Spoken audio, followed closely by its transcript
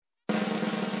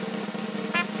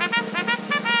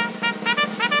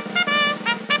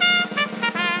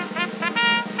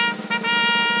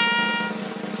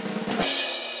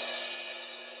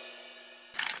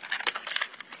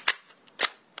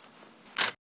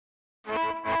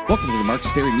Welcome to the Mark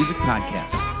Stary Music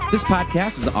Podcast. This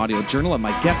podcast is an audio journal of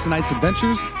my guests and I's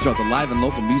adventures throughout the live and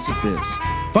local music biz.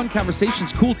 Fun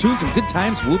conversations, cool tunes, and good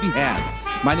times will be had.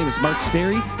 My name is Mark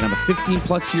Stary, and I'm a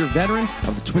 15-plus year veteran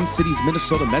of the Twin Cities,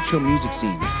 Minnesota metro music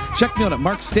scene. Check me out at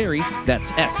Mark Stary,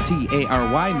 that's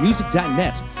S-T-A-R-Y,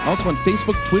 music.net. Also on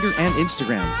Facebook, Twitter, and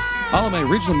Instagram. All of my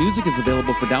original music is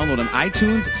available for download on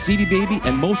iTunes, CD Baby,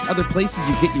 and most other places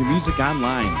you get your music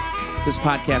online. This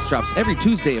podcast drops every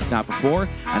Tuesday, if not before,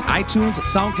 on iTunes,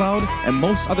 SoundCloud, and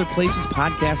most other places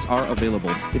podcasts are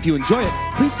available. If you enjoy it,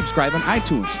 please subscribe on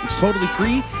iTunes. It's totally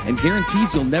free and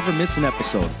guarantees you'll never miss an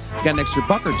episode. Got an extra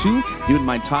buck or two? You wouldn't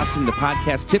mind tossing the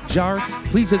podcast tip jar?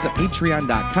 Please visit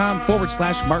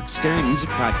patreon.com/Mark Stary Music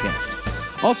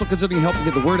Podcast. Also considering helping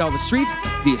get the word out on the street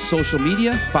via social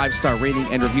media, 5-star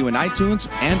rating and review in iTunes,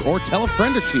 and or tell a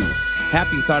friend or two.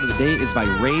 Happy Thought of the Day is by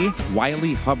Ray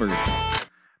Wiley Hubbard.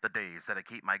 The days that I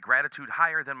keep my gratitude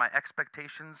higher than my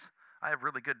expectations, I have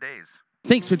really good days.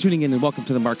 Thanks for tuning in and welcome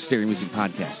to the Mark Stary Music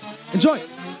Podcast. Enjoy!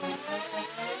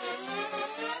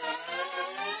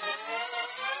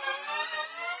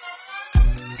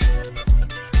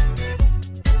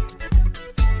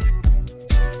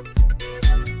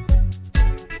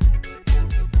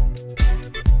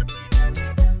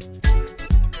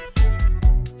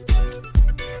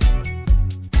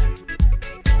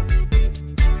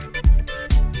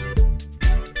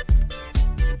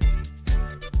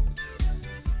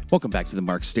 Welcome back to the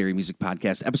Mark Stary Music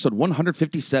Podcast, episode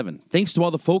 157. Thanks to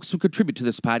all the folks who contribute to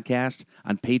this podcast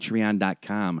on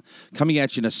patreon.com. Coming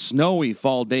at you in a snowy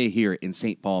fall day here in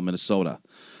St. Paul, Minnesota.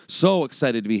 So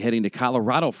excited to be heading to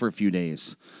Colorado for a few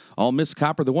days. I'll miss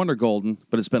Copper the Wonder Golden,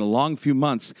 but it's been a long few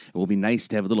months. It will be nice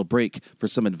to have a little break for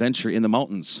some adventure in the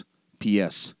mountains.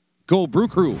 P.S. Go Brew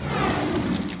Crew!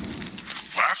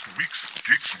 Last week's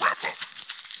Geeks Wrap-Up.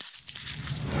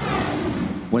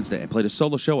 Wednesday, I played a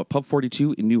solo show at Pub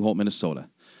 42 in New Hope, Minnesota.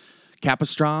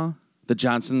 Capistraw, the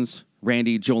Johnsons,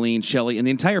 Randy, Jolene, Shelley, and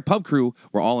the entire pub crew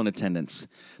were all in attendance.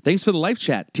 Thanks for the live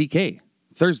chat, TK.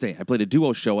 Thursday, I played a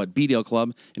duo show at B-Dale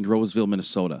Club in Roseville,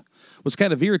 Minnesota. Was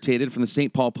kind of irritated from the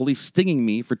St. Paul police stinging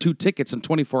me for 2 tickets in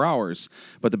 24 hours,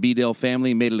 but the B-Dale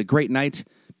family made it a great night.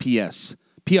 P.S.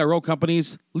 PRO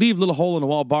companies, leave little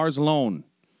hole-in-the-wall bars alone.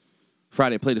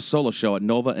 Friday, I played a solo show at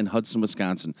Nova in Hudson,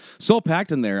 Wisconsin. So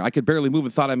packed in there, I could barely move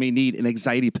and thought I may need an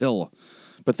anxiety pill.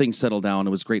 But things settled down. It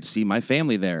was great to see my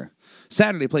family there.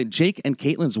 Saturday, I played Jake and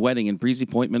Caitlin's wedding in Breezy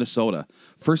Point, Minnesota.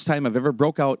 First time I've ever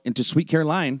broke out into Sweet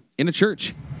Caroline in a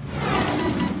church.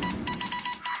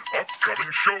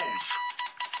 Upcoming shows.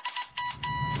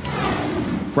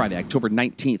 Friday, October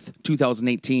 19th,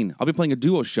 2018. I'll be playing a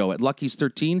duo show at Lucky's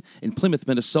 13 in Plymouth,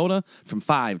 Minnesota from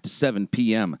 5 to 7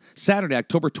 p.m. Saturday,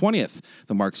 October 20th,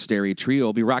 the Mark Stary Trio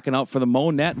will be rocking out for the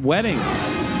Monette wedding.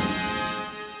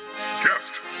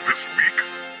 Guest this week.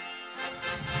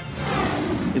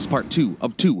 Is part 2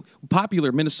 of 2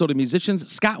 popular Minnesota musicians,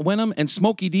 Scott Wenham and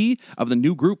Smokey D of the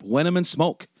new group Wenham and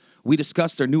Smoke. We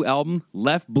discussed their new album,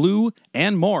 Left Blue,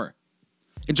 and more.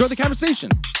 Enjoy the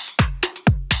conversation.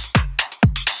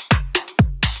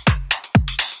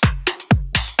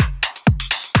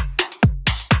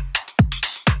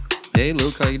 Hey,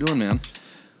 Luke, how you doing, man? Good,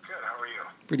 how are you?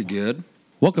 Pretty good.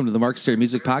 Welcome to the Mark Stary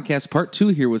Music Podcast, part 2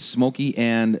 here with Smokey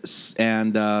and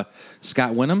Scott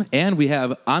Wenham. And we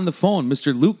have on the phone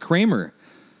Mr. Luke Kramer.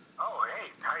 Oh,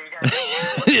 hey, how you guys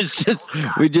It's just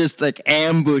we just like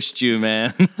ambushed you,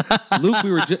 man. Luke, we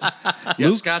were just... Yeah,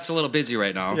 Luke? Scott's a little busy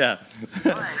right now. Yeah.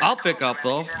 I'll pick up,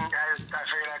 though. I figured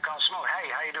I'd call Smoke. Hey,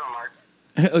 how you doing, Mark?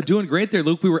 Doing great there,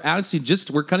 Luke. We were honestly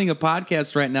we're cutting a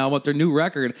podcast right now about their new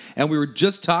record, and we were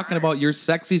just talking about your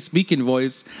sexy speaking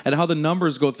voice and how the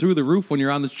numbers go through the roof when you're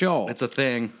on the show. It's a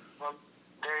thing. Well,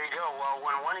 there you go. Well,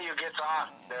 when one of you gets off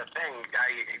the thing,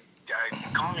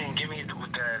 call me and give me the 7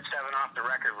 off the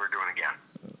record we're doing again.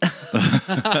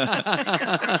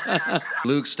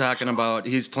 Luke's talking about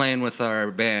he's playing with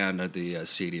our band at the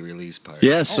CD release party.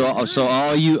 Yeah. So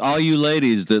all you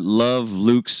ladies that love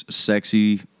Luke's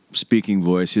sexy speaking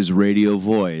voice, his radio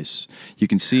voice, you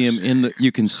can see him in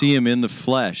the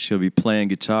flesh. He'll be playing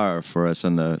guitar for us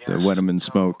on the Wenham and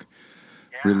Smoke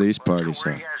release party. So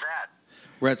Where you guys at?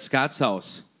 We're at Scott's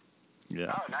house.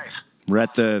 yeah, Oh, nice. we're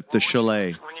at the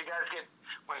chalet. When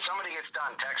somebody gets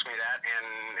done, text me that,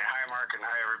 and hi, Mark, and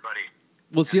hi, everybody.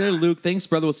 We'll see you later, Luke. Thanks,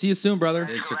 brother. We'll see you soon, brother.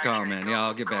 Thanks for calling, man. Yeah,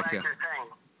 I'll get back to you. And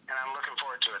I'm looking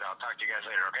forward to it. I'll talk to you guys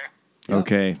later,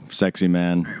 okay? Okay, sexy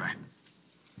man. Bye.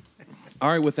 All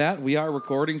right, with that, we are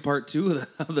recording part 2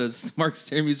 of the Mark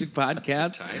Stary Music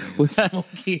Podcast with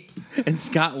Smokey and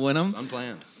Scott Wenham. It's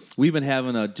unplanned. We've been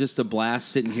having just a blast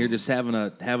sitting here, just having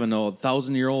a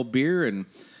 1,000-year-old beer and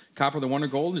Copper the Wonder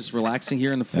Gold, just relaxing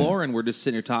here on the floor, and we're just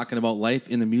sitting here talking about life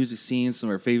in the music scene, some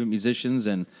of our favorite musicians,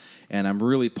 and I'm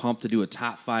really pumped to do a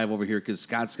top 5 over here because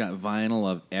Scott's got vinyl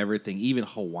of everything, even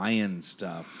Hawaiian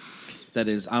stuff. That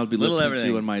is, I'll be listening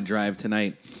to in my drive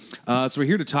tonight. So we're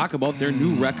here to talk about their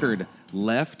new record,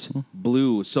 Left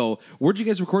Blue. So where'd you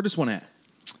guys record this one at?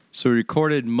 So we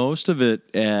recorded most of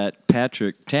it at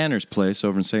Patrick Tanner's place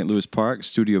over in St. Louis Park,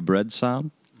 Studio Bread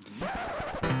Sound.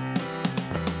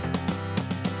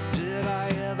 Did I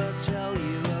ever tell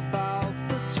you about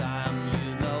the time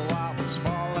you know I was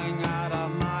falling out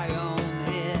of my own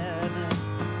head?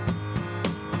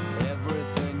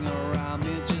 Everything around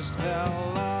me just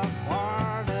fell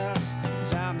apart as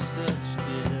time stood still.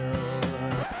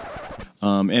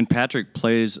 And Patrick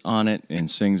plays on it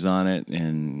and sings on it,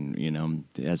 and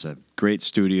has a great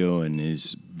studio and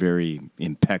is very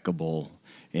impeccable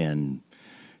and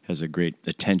has a great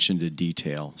attention to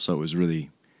detail. So it was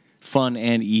really fun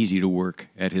and easy to work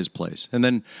at his place. And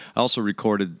then I also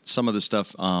recorded some of the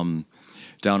stuff down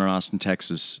in Austin,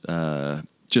 Texas,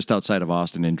 just outside of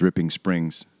Austin in Dripping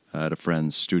Springs, at a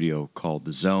friend's studio called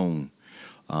The Zone.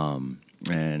 And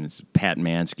it's Pat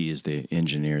Mansky is the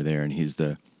engineer there, and he's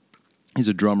a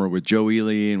drummer with Joe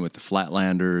Ely and with the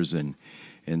Flatlanders, and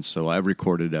so I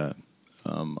recorded a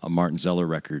Martin Zeller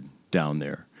record down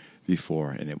there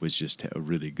before, and it was just a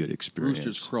really good experience.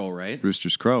 Rooster's Crow, right?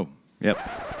 Rooster's Crow, yep.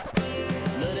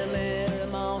 Bloody Mary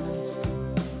mornings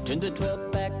turn to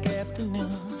 12 back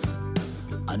afternoons.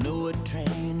 I know a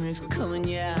train wreck's coming,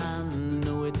 yeah, I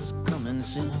know it's coming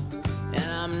soon.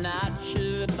 And I'm not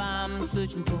sure if I'm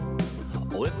searching for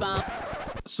or if I'm...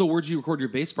 So where'd you record your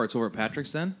bass parts, over at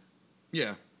Patrick's then?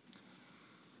 Yeah.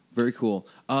 Very cool.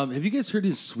 Have you guys heard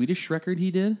his Swedish record he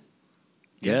did?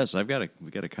 Yes, we got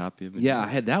a copy of it. Yeah, I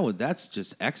had that one. That's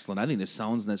just excellent. I think the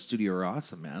sounds in that studio are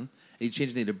awesome, man. And he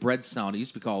changed the name to Bread Sound. It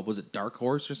used to be called, was it Dark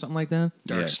Horse or something like that?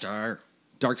 Dark Star.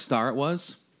 Dark Star it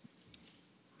was?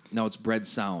 No, it's Bread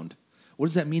Sound. What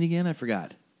does that mean again? I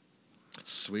forgot.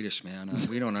 It's Swedish, man.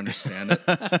 We don't understand it.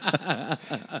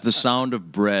 The sound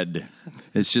of bread.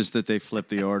 It's just that they flip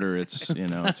the order. It's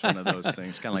it's one of those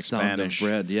things, kind of like Sound of Spanish.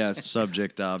 bread, yes.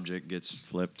 Subject object gets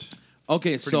flipped.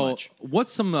 Okay, so much.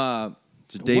 what's some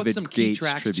David key Gates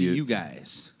tracks to tribute. you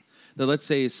guys? That let's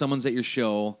say someone's at your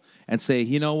show and say,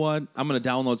 you know what, I'm going to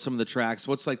download some of the tracks.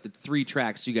 What's like the 3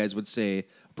 tracks you guys would say a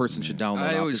person should download?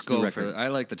 I off always this new go record? for. I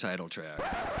like the title track.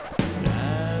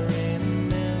 I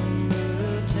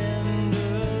remember tenderness,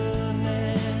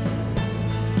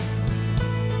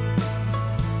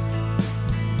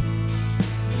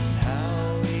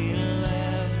 how we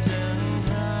left and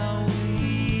how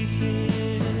we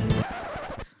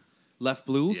kissed. Left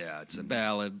Blue? Yeah, it's a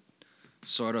ballad,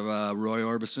 sort of Roy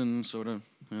Orbison, sort of.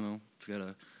 It's got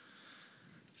a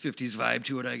 50s vibe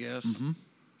to it, I guess. Mm-hmm.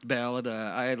 Ballad.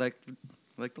 I like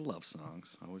the love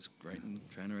songs. I was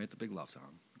trying to write the big love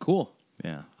song. Cool.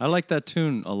 Yeah, I like that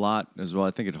tune a lot as well.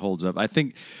 I think it holds up. I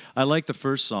think I like the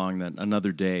first song, that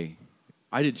Another Day.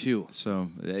 I did too. So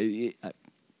we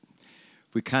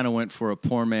kind of went for a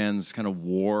poor man's kind of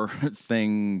war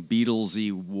thing,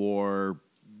 Beatlesy war,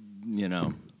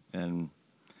 and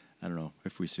I don't know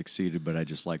if we succeeded, but I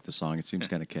just like the song. It seems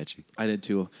kind of catchy. I did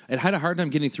too. It had a hard time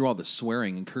getting through all the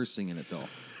swearing and cursing in it, though.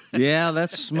 Yeah,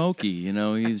 that's Smokey.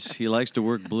 He likes to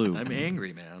work blue. I'm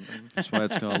angry, man. That's why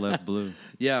it's called Left Blue.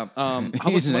 Yeah. How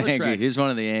about He's some an other angry. tracks? He's one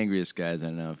of the angriest guys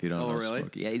I know. If you don't Oh, know really?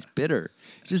 Smokey, yeah, he's bitter.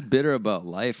 He's just bitter about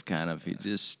life, kind of.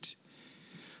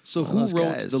 So one who of those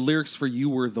wrote guys. the lyrics for You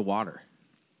Were the Water?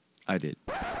 I did.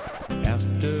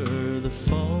 After the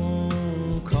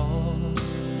phone call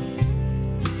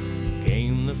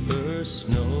came the first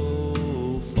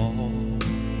snowfall.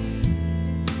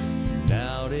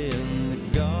 Out in the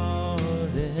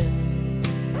garden.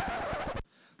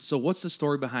 So what's the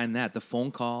story behind that? The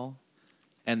phone call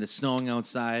and the snowing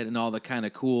outside and all the kind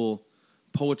of cool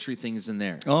poetry things in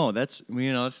there. Oh, that's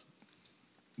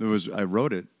I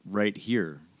wrote it right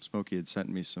here. Smokey had sent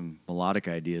me some melodic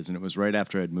ideas, and it was right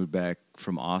after I'd moved back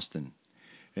from Austin.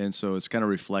 And so it's kind of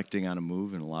reflecting on a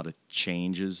move and a lot of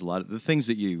changes, a lot of the things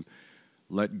that you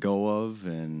let go of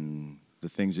and the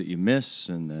things that you miss,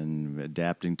 and then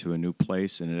adapting to a new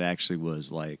place. And it actually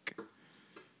was like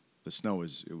the snow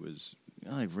was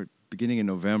like beginning in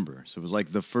November. So it was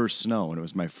like the first snow, and it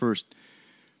was my first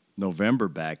November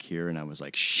back here, and I was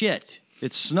like, shit.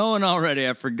 It's snowing already.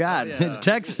 I forgot. Yeah. In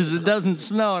Texas, it doesn't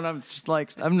snow, and I'm just like,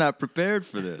 I'm not prepared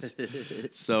for this.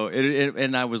 So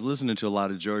and I was listening to a lot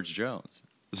of George Jones.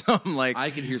 So I'm like, I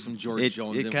could hear some George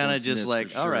Jones. It kind of influence in just this like,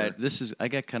 for all sure. right, I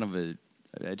got kind of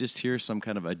I just hear some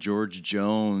kind of a George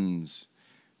Jones,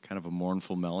 kind of a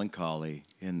mournful melancholy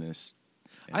in this.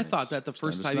 And I thought it's that the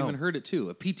starting first to time I snow. even heard it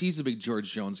too. PT's a big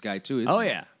George Jones guy too. Isn't Oh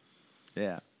he?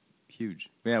 yeah, huge.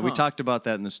 Yeah, we Huh. talked about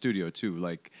that in the studio too.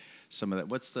 Like some of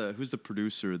that. Who's the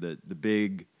producer that the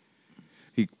big?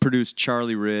 He produced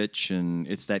Charlie Rich, and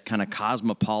it's that kind of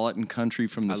cosmopolitan country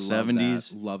from the I love '70s.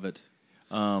 that. Love it.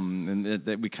 And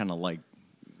that we kind of like.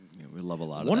 We love a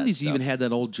lot of One that of these even stuff. had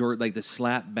that old George, like the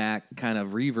slap back kind of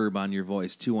reverb on your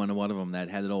voice too. On one of them that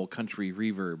had that old country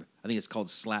reverb. I think it's called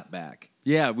slapback.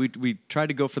 Yeah, we tried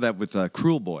to go for that with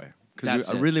Cruel Boy because That's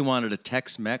I it. really wanted a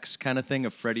Tex-Mex kind of thing,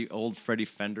 old Freddie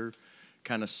Fender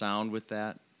kind of sound with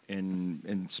that,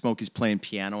 and Smokey's playing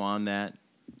piano on that,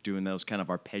 doing those kind of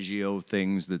arpeggio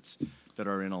things that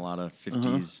are in a lot of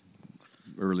 '50s,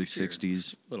 early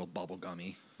 '60s. Little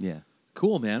bubblegummy. Yeah,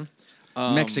 Cool, man.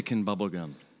 Mexican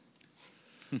bubblegum.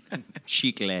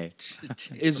 Chicle.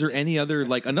 Is there any other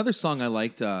like another song I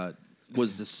liked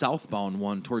was the Southbound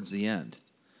one towards the end.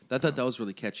 I thought that was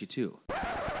really catchy too.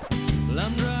 Well,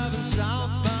 I'm driving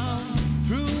southbound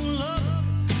through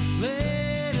love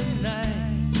late at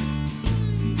night.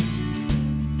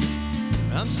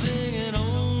 I'm singing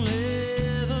only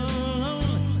the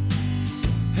lonely,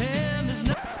 and there's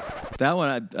no. That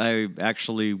one I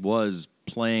actually was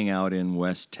playing out in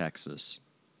West Texas.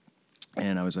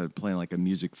 And I was playing like a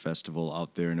music festival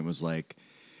out there, and it was like, I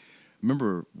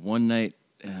remember one night,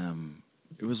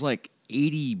 it was like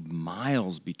 80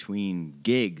 miles between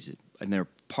gigs, and they're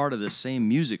part of the same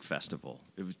music festival.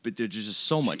 But there's just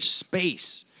so much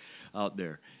space out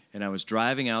there. And I was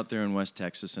driving out there in West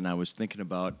Texas, and I was thinking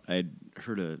about, I'd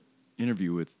heard an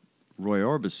interview with Roy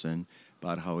Orbison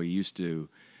about how he used to,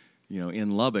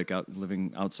 in Lubbock,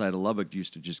 living outside of Lubbock,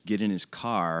 used to just get in his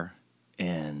car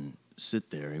and sit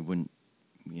there. He wouldn't,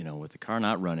 with the car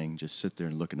not running, just sit there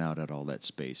and looking out at all that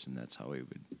space, and that's how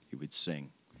he would sing.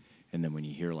 And then when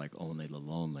you hear like Only the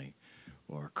Lonely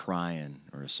or Crying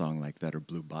or a song like that or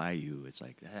Blue Bayou, it's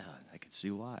like, I could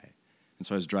see why. And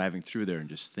so I was driving through there and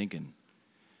just thinking,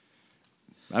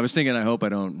 I hope I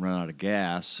don't run out of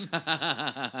gas.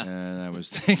 And I was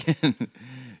thinking,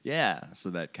 so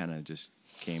that kind of just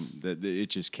came, it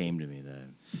just came to me that.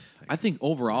 I think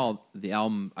overall the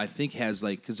album has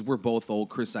like, because we're both old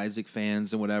Chris Isaak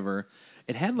fans and whatever,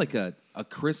 it had like a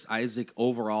Chris Isaak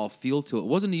overall feel to it. It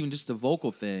wasn't even just a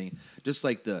vocal thing, just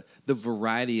like the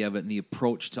variety of it and the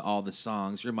approach to all the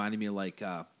songs. It reminded me of like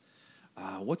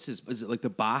is it like the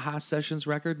Baja Sessions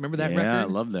record? Remember that record? Yeah, I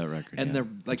love that record. And they're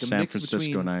like a San mix Francisco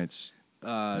between Nights.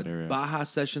 Baja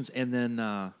Sessions and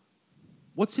then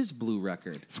what's his blue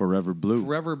record? Forever Blue.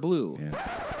 Forever Blue. Yeah.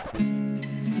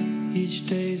 Each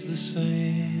day's the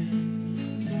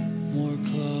same. More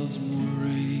clouds, more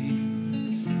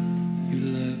rain. You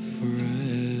left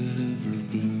forever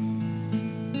blue.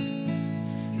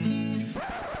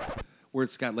 Where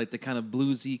it's got like the kind of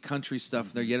bluesy country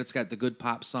stuff there, yet it's got the good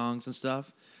pop songs and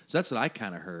stuff. So that's what I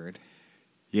kind of heard.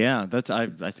 Yeah,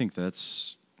 I think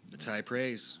that's It's high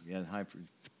praise.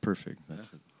 perfect. That's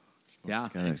what Yeah.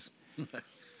 Thanks.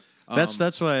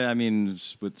 That's why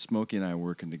with Smokey and I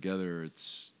working together,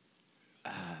 it's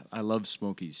I love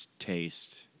Smokey's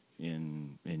taste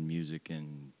in music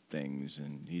and things,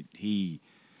 and he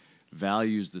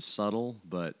values the subtle,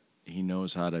 but he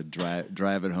knows how to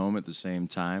drive it home at the same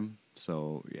time.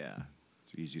 So yeah,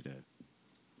 it's easy to.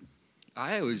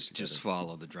 I always just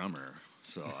follow the drummer,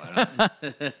 so I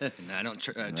don't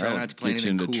try not to play get you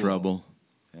anything into cool. trouble.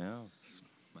 Yeah. It's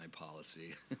my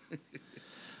policy.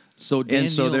 So And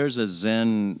so Daniel- there's a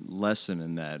Zen lesson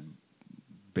in that.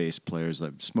 Bass players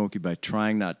like Smokey, by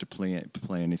trying not to play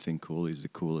anything cool, he's the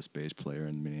coolest bass player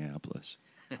in Minneapolis.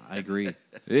 I agree.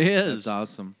 He That's is.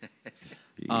 awesome.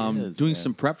 He is, Doing man.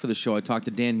 some prep for the show, I talked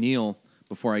to Dan Neal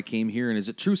before I came here, and is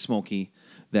it true, Smokey,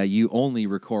 that you only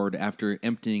record after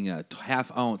emptying a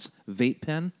half-ounce vape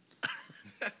pen?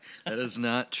 That is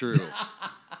not true.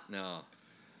 No.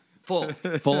 Full.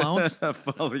 Full ounce?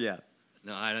 Oh yeah.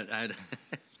 No, I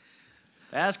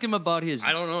Ask him about his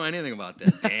don't know anything about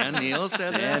that. Dan Neal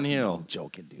said Dan that? Hill. I'm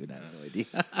joking, dude. I have no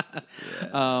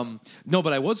idea. No,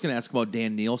 but I was going to ask about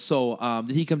Dan Neal. So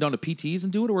did he come down to PT's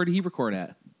and do it, or where did he record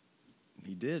at?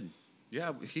 He did.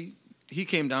 Yeah, he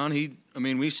came down.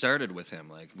 We started with him.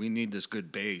 Like, we need this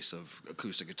good bass of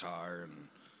acoustic guitar and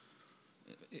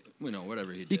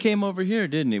whatever he did. He came over here,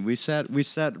 didn't he? We sat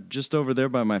just over there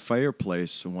by my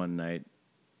fireplace one night,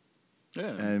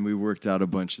 Yeah. and we worked out a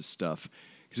bunch of stuff.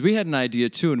 Because we had an idea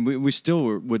too, and we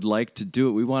still would like to do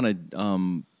it. We want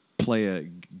to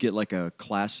get like a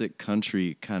classic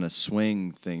country kind of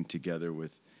swing thing together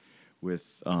with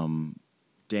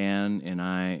Dan and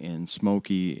I and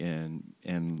Smokey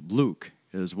and Luke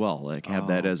as well. Like have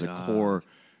that as a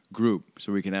group,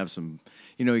 so we can have some.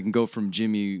 You know, you can go from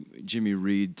Jimmy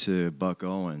Reed to Buck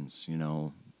Owens, you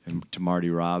know, and to Marty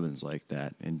Robbins like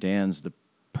that. And Dan's the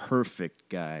perfect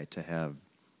guy to have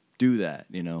do that,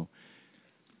 you know.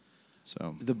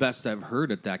 So The best I've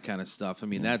heard at that kind of stuff. I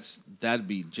mean, that'd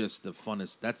be just the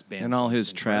funnest. That's band. and all his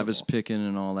sounds Travis incredible. picking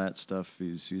and all that stuff.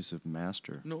 He's a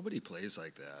master. Nobody plays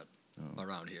like that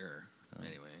around here.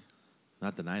 Anyway,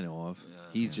 Not that I know of. Yeah.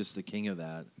 He's just the king of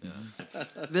that.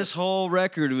 This whole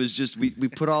record was just we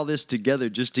put all this together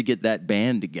just to get that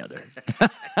band together.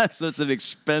 So it's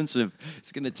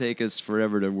it's going to take us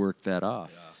forever to work that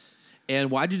off. And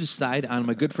why'd you decide on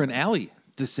my good friend Allie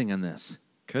to sing on this?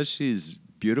 Because she's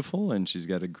beautiful and she's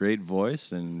got a great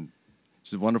voice and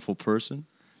she's a wonderful person.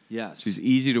 Yes. She's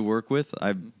easy to work with.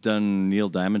 I've done Neil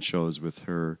Diamond shows with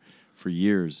her for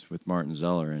years with Martin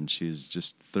Zeller, and she's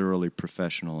just thoroughly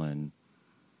professional and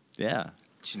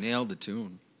she nailed the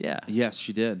tune. yeah. Yes,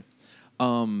 she did.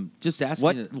 Just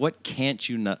asking. What can't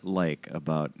you not like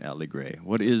about Allie Gray?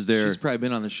 What is there? She's probably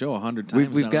been on the show 100 times.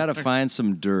 We've I got to don't know. find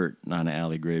some dirt on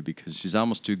Allie Gray because she's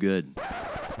almost too good.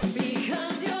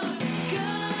 Because you're good,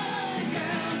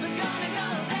 girls are gonna go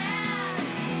bad.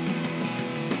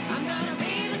 I'm gonna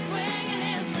be the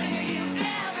swingin'est swinger you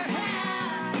ever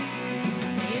had.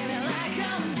 If you like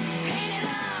 'em, paint it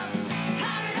up,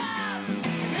 powder it up,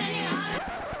 and then you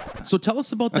ought to. So tell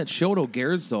us about that show at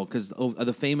O'Gara's, though, because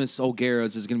the famous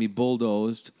O'Gara's is going to be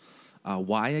bulldozed.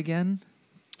 Why again?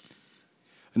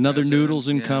 Another That's it. Noodles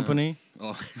and Yeah. Company.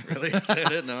 Oh, really? Is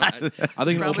that it? No, I Are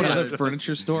they going to Probably open another not.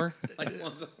 furniture store?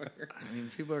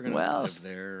 mean, people are going to Well, live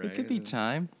there, right? it could be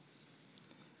time.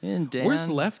 And Dan, Where's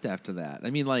left after that? I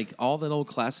mean, like, all that old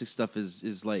classic stuff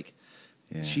is like,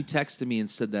 Yeah. she texted me and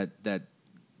said that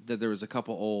there was a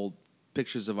couple old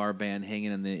pictures of our band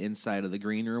hanging in the inside of the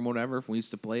green room, whatever. We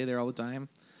used to play there all the time.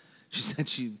 She said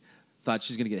she thought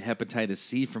she's going to get hepatitis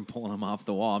C from pulling them off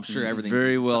the wall. I'm sure everything.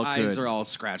 Very well the eyes could. are all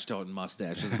scratched out and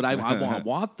mustaches. But I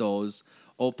want those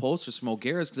old posters from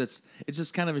O'Gara's because it's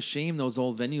just kind of a shame those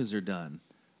old venues are done.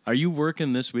 Are you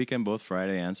working this weekend, both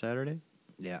Friday and Saturday?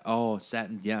 Yeah. Oh,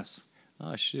 satin. Yes.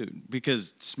 Oh shoot!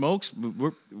 Because Smokes,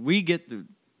 we're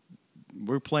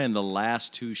playing the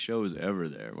last two shows ever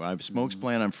there. Smokes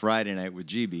playing on Friday night with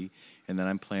GB, and then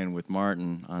I'm playing with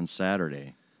Martin on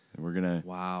Saturday. And we're gonna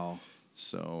Wow.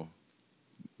 so.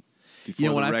 You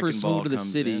know, before when the I wrecking first ball moved to the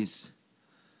comes cities,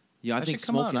 yeah, I think should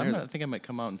come out. smoking. I think I might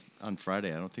come out on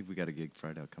Friday. I don't think we got a gig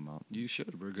Friday. I'll come out, You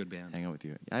should. We're a good band. hang out with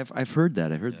you. I've heard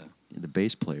that. I heard Yeah. the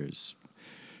bass players.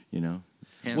 You know,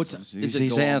 What's Handsome. Is it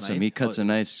he's go all handsome. night? He cuts Oh, a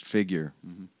nice figure.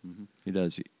 Mm-hmm, He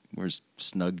does. He wears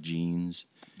snug jeans.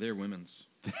 They're women's.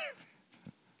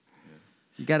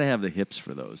 You got to have the hips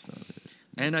for those, though,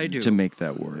 And I do. to make that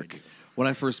I work. do. When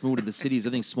I first moved to the cities, I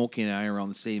think Smokey and I are around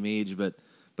the same age, but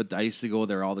I used to go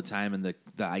there all the time, and the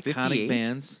iconic 58?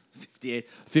 bands, 58,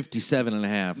 57 and a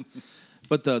half.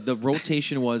 But the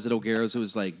rotation was at O'Gara's, it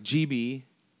was like GB,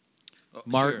 Oh,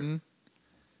 Martin,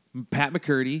 Pat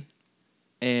McCurdy,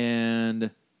 and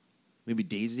maybe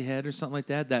Daisy Head or something like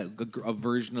that. A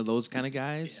version of those kind of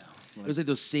guys. It was like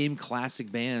those same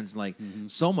classic bands, like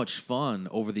so much fun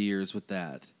over the years with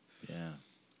that. Yeah.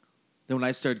 Then when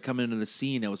I started coming into the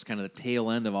scene, it was kind of the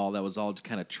tail end of all that was all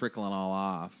kind of trickling all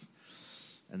off.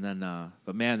 And then,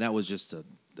 but man, that was just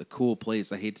a cool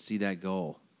place. I hate to see that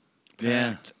go.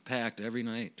 Yeah. Packed every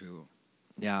night, too.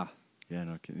 Yeah. Yeah,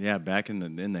 no, yeah. Back in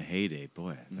the heyday,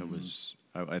 boy, that was.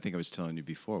 I think I was telling you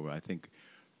before. But I think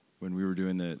when we were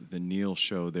doing the Neil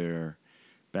show there,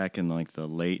 back in like the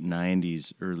late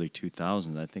 '90s, early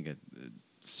 2000s, I think a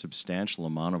substantial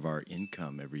amount of our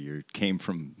income every year came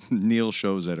from Neil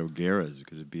shows at O'Gara's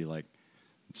because it'd be like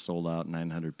sold out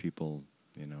 900 people.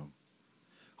 You know.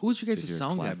 Who was your to guys' hear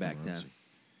sound guy Clapton back or then? Rosie.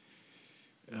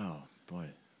 Oh boy,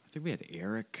 I think we had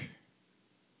Eric.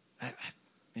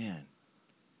 Man.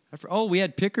 We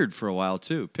had Pickard for a while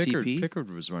too. TP? Pickard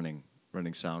was running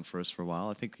sound for us for a while.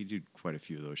 I think he did quite a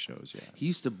few of those shows. Yeah, He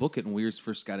used to book it when we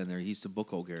first got in there. He used to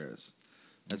book O'Gara's.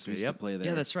 That's when we used to play there.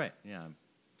 Yeah, that's right. Yeah,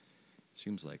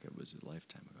 seems like it was a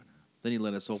lifetime ago now. Then he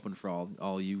let us open for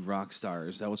all you rock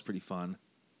stars. That was pretty fun.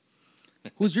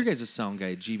 Who's your guys' sound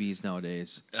guy at GB's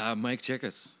nowadays? Mike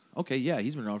Chickus. Okay, yeah,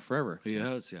 he's been around forever. He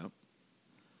has, yeah.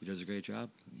 He does a great job.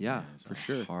 Yeah, He's for a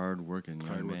sure. hard-working young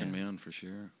Hard-working man. man, for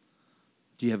sure.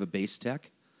 Do you have a bass tech?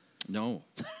 No.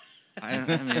 I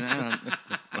don't.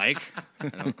 Mike?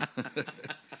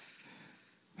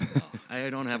 I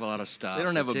don't have a lot of stuff. They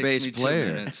don't have It a takes bass me 2 player.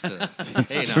 minutes to,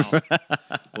 hey, now.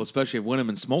 Well, especially if Winham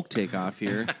and Smoke take off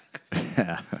here.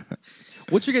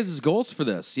 What's your guys' goals for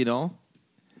this,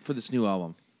 for this new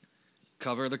album?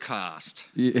 Cover the cost.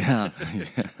 Yeah.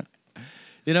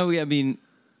 You know, I mean,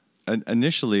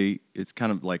 initially it's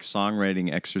kind of like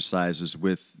songwriting exercises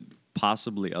with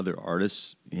possibly other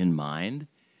artists in mind.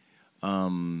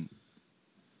 And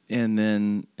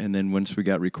then once we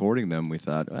got recording them, we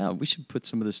thought, well, we should put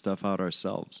some of this stuff out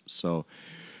ourselves. So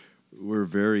we're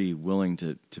very willing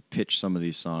to pitch some of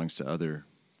these songs to other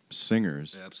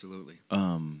singers. Absolutely.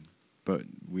 But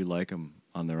we like them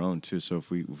on their own too. So if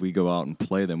we go out and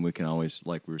play them, we can always,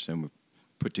 like we were saying, we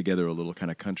put together a little kind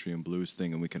of country and blues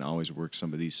thing, and we can always work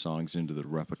some of these songs into the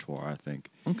repertoire, I think.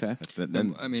 Okay.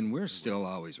 Then, I mean, we're still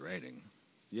always writing.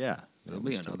 yeah. There'll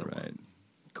be another one.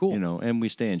 Cool. You know, and we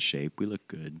stay in shape. We look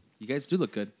good. You guys do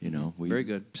look good. You know, Very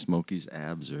good. Smokey's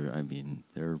abs are, I mean,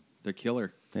 They're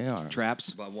killer. they are. Traps.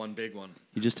 About one big one.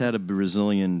 He just had a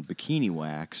Brazilian bikini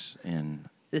wax, and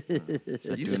You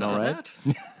doing saw all right?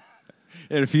 that?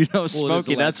 and if you know a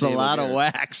Smokey, that's a left lot table of here.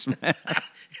 wax, man.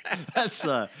 That's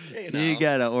You you know.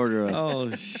 gotta order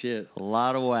Oh shit. a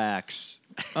lot of wax.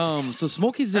 So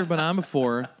Smokey's never been on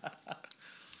before.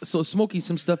 So Smokey,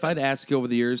 some stuff I'd ask you over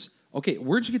the years. Okay,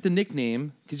 where'd you get the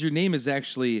nickname? Because your name is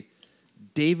actually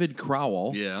David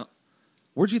Crowell. Yeah.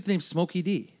 Where'd you get the name Smokey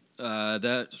D?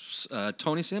 That's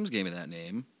Tony Sims gave me that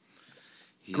name.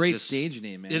 He's Great stage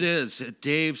name, man. It is.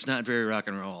 Dave's not very rock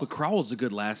and roll. But Crowell's a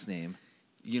good last name.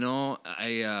 You know,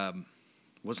 I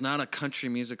was not a country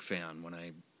music fan when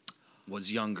I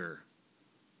was younger.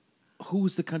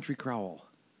 Who's the country Crowell?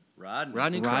 Rodney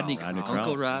Rodney Crowell. Crowell.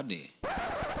 Uncle Rodney.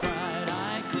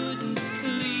 I couldn't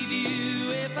leave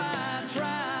you if I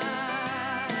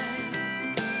tried.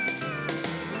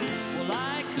 Well,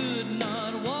 I could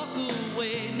not walk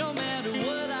away no matter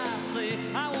what I say.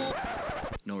 I won't.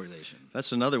 No relation.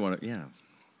 That's another one. Yeah.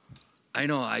 I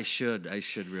know. I should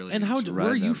really. And ride where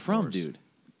are you that from, horse. dude?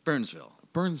 Burnsville.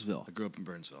 Burnsville. I grew up in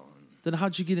Burnsville. Then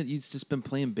how'd you get it? You've just been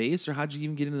playing bass, or how'd you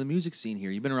even get into the music scene here?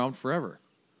 You've been around forever.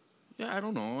 Yeah, I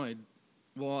don't know.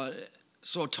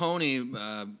 So Tony,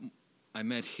 I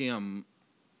met him.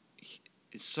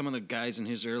 Some of the guys in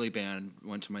his early band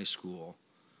went to my school.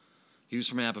 He was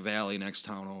from Appa Valley, next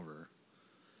town over.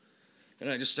 And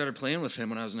I just started playing with him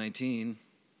when I was 19.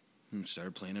 And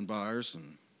started playing in bars,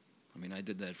 and I mean, I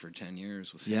did that for 10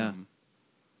 years with Yeah. him.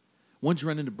 When'd you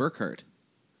run into Burkhart?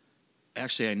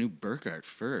 Actually, I knew Burkhart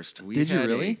first. We Did you had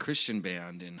really? a Christian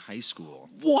band in high school.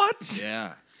 What? Yeah,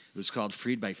 it was called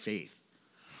Freed by Faith.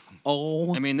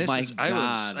 Oh, I mean, my I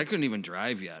God. couldn't even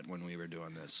drive yet when we were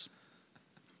doing this.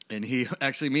 And me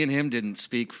and him didn't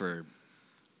speak for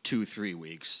 2-3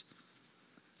 weeks.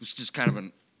 It was just kind of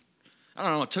I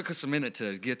don't know, it took us a minute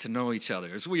to get to know each other.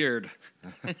 It was weird.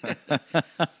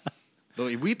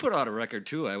 But we put out a record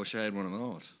too. I wish I had one of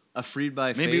those. A Freed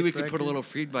by Faith. Maybe we could put a record? little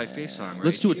Freed by Faith song right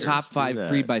Let's do a here. top do 5 that.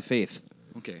 Freed by Faith.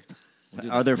 Okay.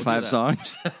 Are there We'll do 5 that.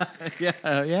 songs? yeah.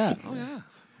 Oh, yeah.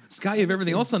 Scott, you have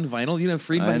everything else on vinyl. You have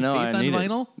Freed by I know, Faith I on need it.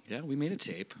 vinyl? Yeah, we made a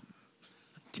tape.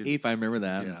 Tape, I remember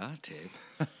that. Yeah, tape.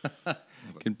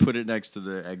 Can put it next to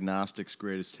the Agnostics'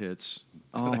 greatest hits.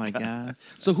 Oh, my God.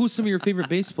 So who's some of your favorite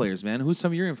bass players, man? Who's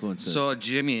some of your influences? So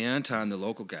Jimmy Anton, the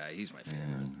local guy, he's my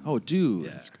favorite. oh, dude.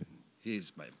 Yeah,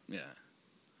 he's yeah.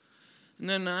 And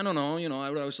then I don't know, I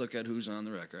would always look at who's on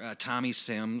the record. Tommy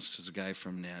Sims is a guy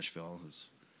from Nashville who's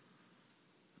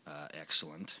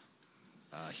excellent.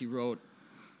 He wrote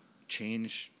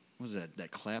 "Change." What was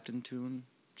that Clapton tune?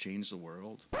 "Change the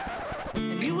World."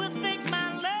 And you would think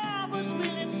my love was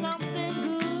really something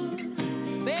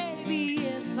good, baby,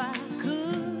 if I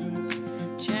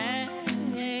could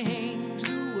change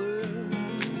the world.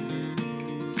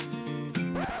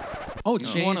 Oh,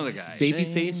 He's Change. one of the guys.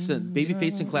 Babyface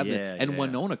and Clapton. Yeah, and yeah.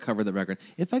 Winona covered the record.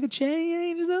 If I could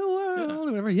change the world, or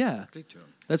whatever. Yeah. Great tune.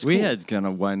 That's We cool. had kind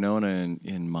of Winona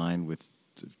in mind with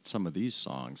some of these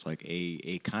songs, like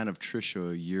a kind of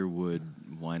Trisha Yearwood,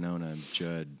 Winona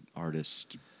Judd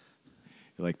artist,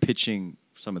 like pitching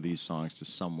some of these songs to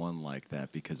someone like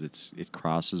that because it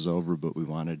crosses over, but we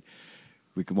wanted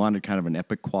kind of an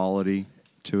epic quality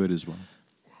to it as well.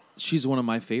 She's one of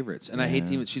my favorites, and I hate to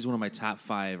Yeah. even. She's one of my top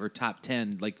 5 or top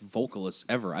 10 like vocalists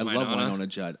ever. I love Winona? Winona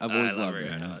Judd. I've always loved her.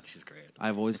 I know, she's great.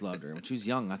 I've always loved her. When she was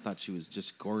young, I thought she was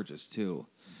just gorgeous too.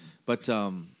 But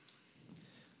so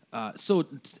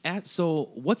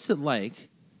what's it like?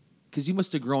 Because you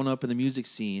must have grown up in the music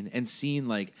scene and seen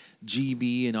like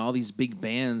GB and all these big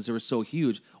bands that were so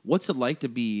huge. What's it like to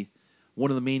be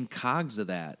one of the main cogs of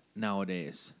that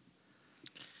nowadays?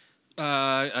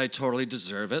 I totally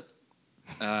deserve it.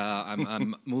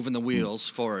 I'm moving the wheels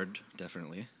forward,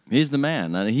 definitely. He's the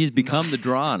man. and He's become the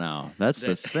draw now. That's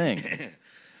the thing.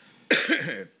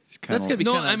 It's That's gonna be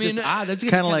No, kind of I mean, odd. That's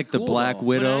kind of like the cool, Black though.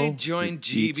 Widow. When I joined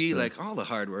It beats GB, the- like all the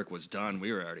hard work was done.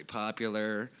 We were already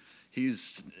popular.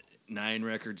 He's 9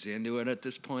 records into it at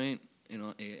this point, You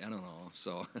know, I don't know.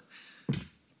 So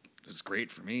it's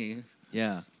great for me.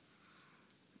 Yeah.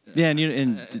 Yeah,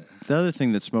 and the other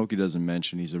thing that Smokey doesn't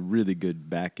mention, he's a really good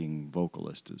backing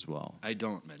vocalist as well. I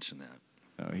don't mention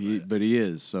that. But he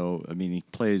is. So I mean, he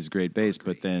plays great bass,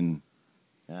 but then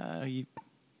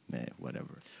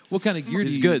whatever. What kind of gear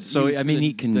He's do you good. use? So, use I for mean, the,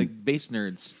 he can- the bass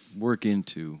nerds. Work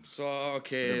into. So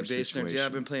okay, Whatever bass nerds. Yeah, situation.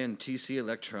 I've been playing TC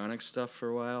electronic stuff for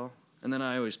a while, and then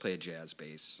I always play jazz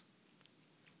bass.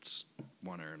 Just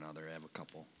one or another. I have a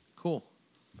couple. Cool.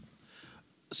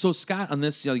 So Scott, on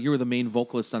this, you were the main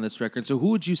vocalist on this record. So who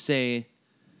would you say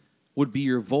would be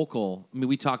your vocal? I mean,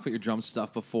 we talked about your drum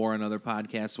stuff before on other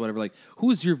podcasts, whatever. Like,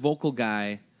 who is your vocal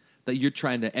guy that you're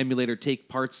trying to emulate or take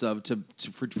parts of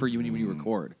for you when you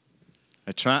record?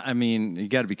 I mean, you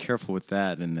got to be careful with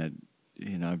that, and that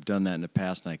I've done that in the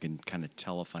past, and I can kind of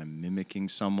tell if I'm mimicking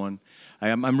someone.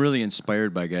 I'm really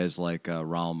inspired by guys like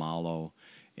Raul Malo,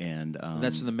 and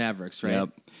That's from the Mavericks, right? Yep.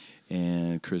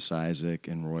 And Chris Isaac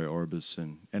and Roy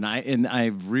Orbison, and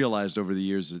I've realized over the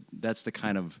years that that's the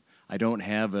kind of, I don't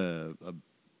have a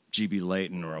G.B.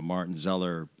 Layton or a Martin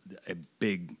Zeller, a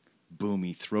big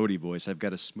boomy throaty voice. I've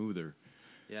got a smoother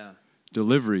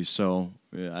delivery, so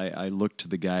I look to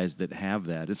the guys that have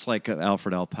that. It's like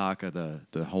Alfred Alpaca,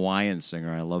 the Hawaiian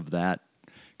singer. I love that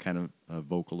kind of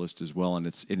vocalist as well, and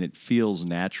it feels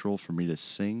natural for me to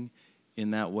sing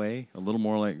in that way. A little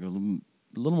more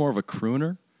of a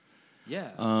crooner.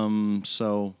 Yeah.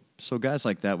 So guys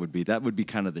like that would be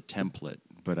kind of the template.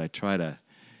 But I try to,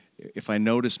 if I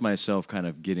notice myself kind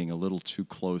of getting a little too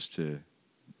close to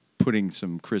putting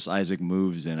some Chris Isaac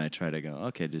moves in, I try to go,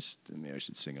 okay, maybe I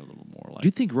should sing a little more like. Do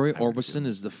you think Roy I would Orbison feel.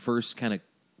 is the first kind of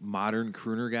modern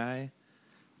crooner guy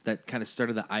that kind of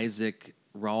started the Isaac,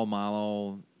 Raul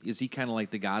Malo? Is he kind of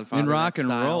like the Godfather In of rock that and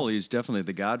style? roll? He's definitely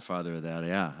the godfather of that.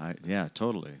 Yeah,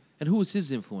 totally. And who was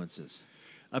his influences?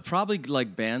 Probably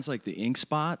like bands like the Ink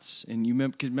Spots, and you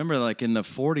remember like in the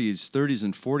 40s, 30s,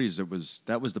 and 40s,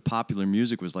 that was the popular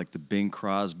music, was like the Bing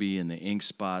Crosby and the Ink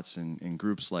Spots and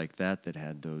groups like that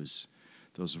had those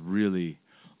really,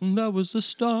 that was the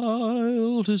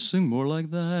style to sing more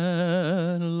like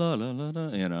that, la la la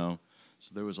la,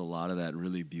 So there was a lot of that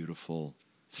really beautiful,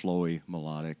 flowy,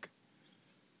 melodic.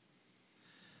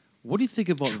 What do you think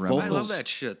about Tremolo. vocals? I love that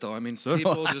shit, though. I mean, So do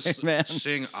people I, just man.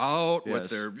 sing out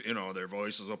with Yes. their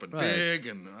voices up and Right. big,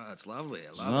 and it's lovely. I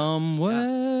love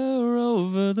Somewhere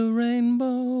over the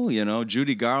rainbow.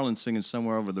 Judy Garland singing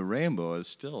Somewhere Over the Rainbow is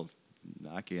still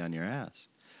knock you on your ass.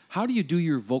 How do you do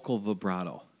your vocal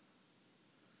vibrato?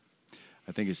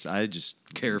 I think I just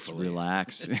Carefully.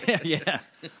 relax. Yeah.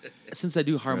 Since I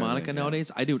do That's right, harmonica yeah.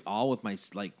 nowadays, I do it all with my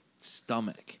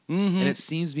stomach, Mhm. and it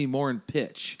seems to be more in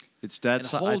pitch. That's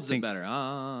and how I holds think. it better.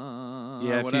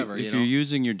 Yeah, whatever. if you're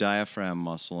using your diaphragm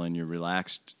muscle and you're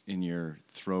relaxed in your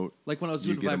throat, Like when I was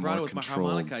you doing get a vibrato more with my controlled-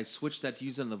 harmonica, I switched that to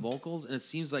use it on the vocals, and it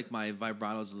seems like my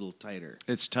vibrato is a little tighter.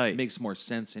 it's It tight. makes more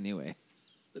sense anyway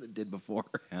than it did before.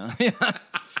 Yeah.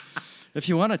 If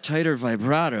you want a tighter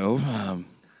vibrato,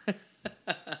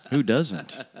 who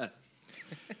doesn't?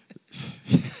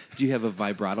 Do you have a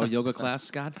vibrato yoga class,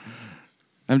 Scott?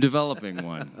 I'm developing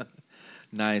one.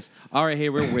 Nice. All right, hey,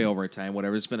 we're way over time.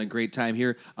 Whatever. It's been a great time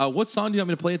here. What song do you want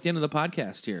me to play at the end of the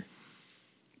podcast here?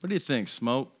 What do you think,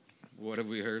 Smoke? it. What have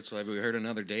we heard? So have we heard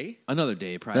Another Day? Another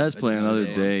day, probably. That's playing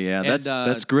Another Day. Yeah, And,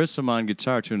 that's Grissom on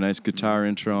guitar too. Nice guitar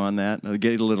intro on that. I'll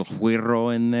get a little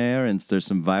whirro in there, and there's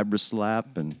some vibra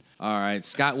slap and. All right,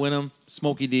 Scott Winham,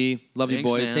 Smokey D, love you Thanks,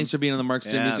 boys. man. Thanks for being on the Mark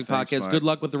Stern Yeah, Music thanks, Podcast. Mark. Good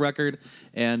luck with the record,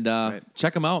 and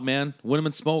check them out, man. Winham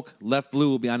and Smoke, Left Blue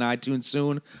will be on iTunes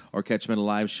soon, or catch them at a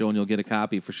live show and you'll get a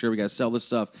copy for sure. We got to sell this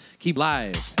stuff. Keep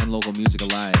live and local music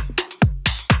alive.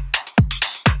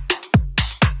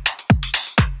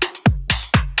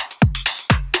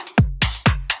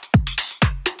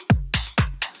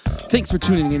 Thanks for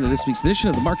tuning in to this week's edition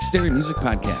of the Mark Stary Music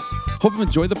Podcast. Hope you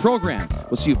enjoyed the program.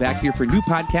 We'll see you back here for a new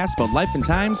podcast about life and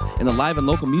times in the live and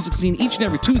local music scene each and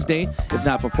every Tuesday, if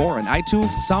not before, on iTunes,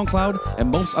 SoundCloud, and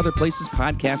most other places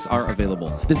podcasts are available.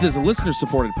 This is a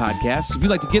listener-supported podcast, so if you'd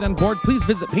like to get on board, please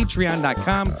visit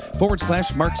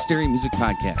patreon.com/Mark Stary Music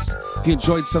Podcast. If you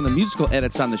enjoyed some of the musical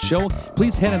edits on the show,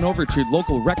 please head on over to your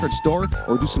local record store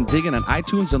or do some digging on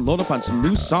iTunes and load up on some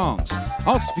new songs.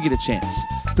 Also, if you get a chance,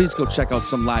 please go check out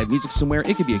some live music somewhere.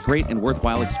 It could be a great and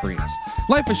worthwhile experience.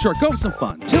 Life is short. Go have some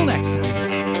fun. Till next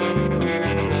time.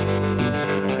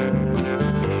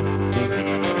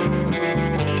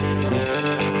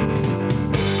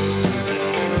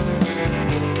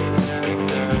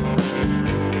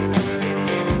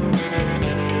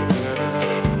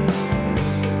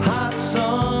 Hot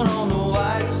sun on